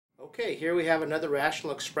Okay, here we have another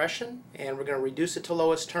rational expression, and we're going to reduce it to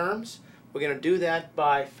lowest terms. We're going to do that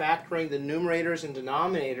by factoring the numerators and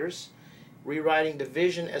denominators, rewriting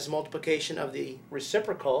division as multiplication of the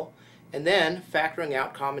reciprocal, and then factoring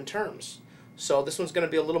out common terms. So this one's going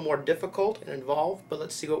to be a little more difficult and involved, but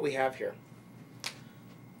let's see what we have here.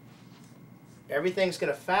 Everything's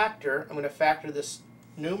going to factor. I'm going to factor this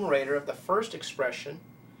numerator of the first expression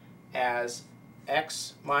as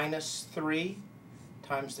x minus 3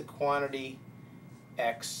 times the quantity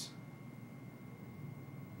x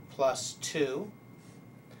plus 2.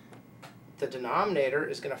 The denominator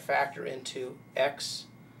is going to factor into x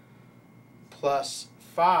plus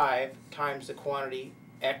 5 times the quantity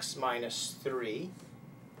x minus 3.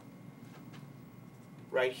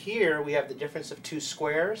 Right here we have the difference of two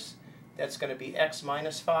squares. That's going to be x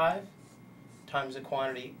minus 5 times the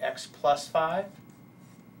quantity x plus 5.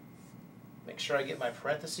 Make sure I get my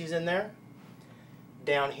parentheses in there.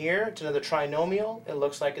 Down here, it's another trinomial. It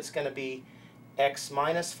looks like it's going to be x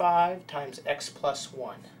minus 5 times x plus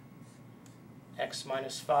 1. X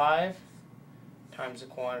minus 5 times the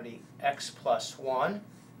quantity x plus 1.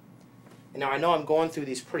 And now I know I'm going through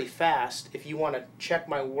these pretty fast. If you want to check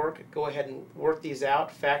my work, go ahead and work these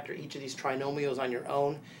out. Factor each of these trinomials on your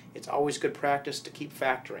own. It's always good practice to keep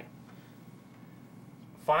factoring.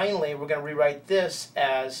 Finally, we're going to rewrite this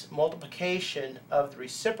as multiplication of the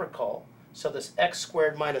reciprocal. So this x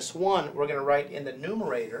squared minus 1 we're going to write in the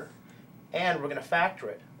numerator, and we're going to factor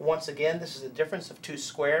it. Once again, this is the difference of two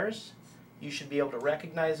squares. You should be able to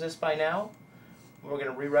recognize this by now. We're going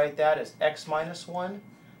to rewrite that as x minus 1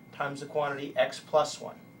 times the quantity x plus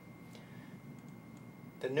 1.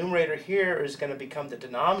 The numerator here is going to become the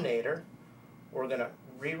denominator. We're going to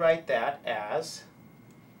rewrite that as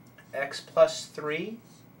x plus 3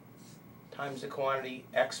 times the quantity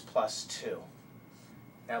x plus 2.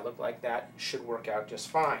 That looked like that should work out just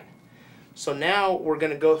fine. So now we're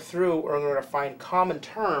going to go through, or we're going to find common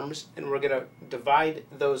terms, and we're going to divide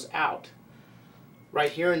those out.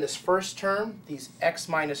 Right here in this first term, these x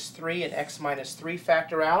minus 3 and x minus 3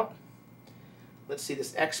 factor out. Let's see,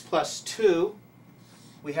 this x plus 2,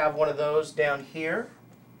 we have one of those down here.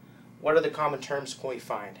 What are the common terms can we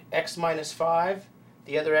find? X minus 5,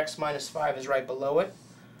 the other x minus 5 is right below it.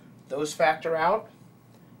 Those factor out.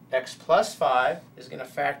 X plus 5 is going to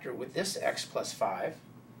factor with this x plus 5.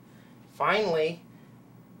 Finally,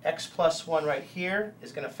 x plus 1 right here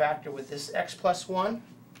is going to factor with this x plus 1.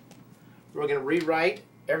 We're going to rewrite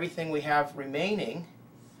everything we have remaining.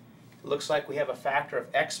 It looks like we have a factor of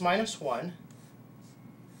x minus 1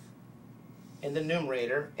 in the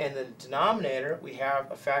numerator, and the denominator we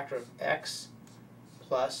have a factor of x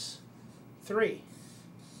plus 3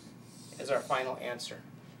 as our final answer.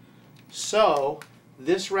 So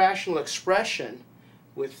this rational expression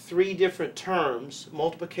with three different terms,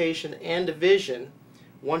 multiplication and division,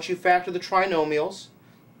 once you factor the trinomials,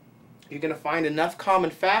 you're going to find enough common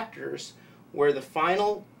factors where the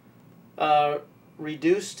final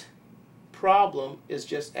reduced problem is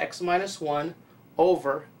just x minus 1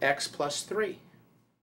 over x plus 3.